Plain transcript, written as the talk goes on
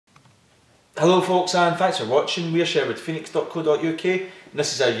Hello folks and thanks for watching. We're sherwoodphoenix.co.uk and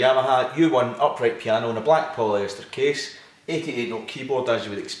this is our Yamaha U1 Upright piano in a black polyester case, 88 note keyboard as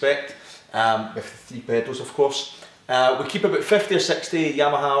you would expect, with the 3 pedals of course. We keep about 50 or 60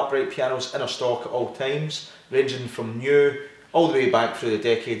 Yamaha Upright pianos in our stock at all times, ranging from new all the way back through the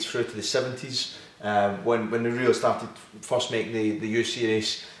decades through to the 70s, when they really started first making the U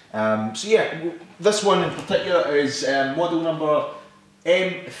series. So yeah, this one in particular is model number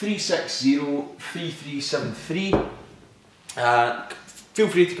M3603373. Feel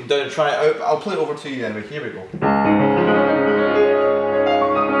free to come down and try it out, but I'll play it over to you anyway. Here we go.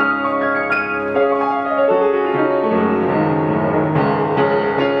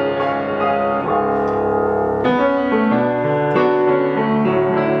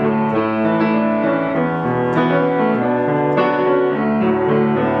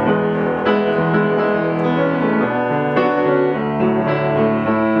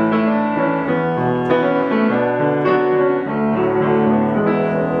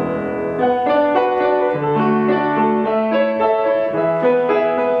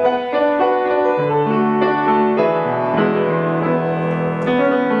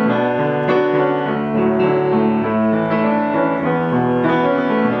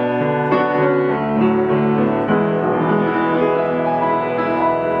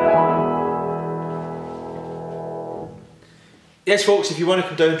 Yes folks, if you want to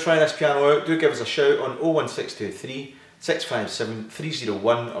come down and try this piano out, do give us a shout on 01623 657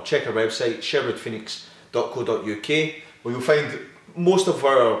 301 or check our website sherwoodphoenix.co.uk, where you'll find most of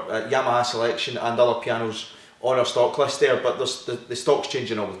our Yamaha selection and other pianos on our stock list there, but the stock's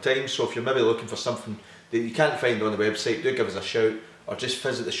changing all the time, so if you're maybe looking for something that you can't find on the website, do give us a shout or just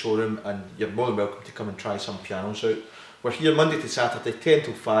visit the showroom and you're more than welcome to come and try some pianos out. We're here Monday to Saturday 10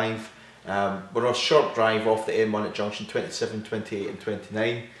 till 5. We're on a short drive off the M1 at junction 27, 28 and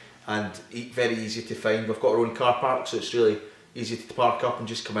 29, and very easy to find. We've got our own car park, so it's really easy to park up and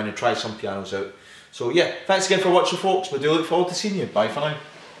just come in and try some pianos out. So yeah, thanks again for watching folks, we do look forward to seeing you. Bye for now.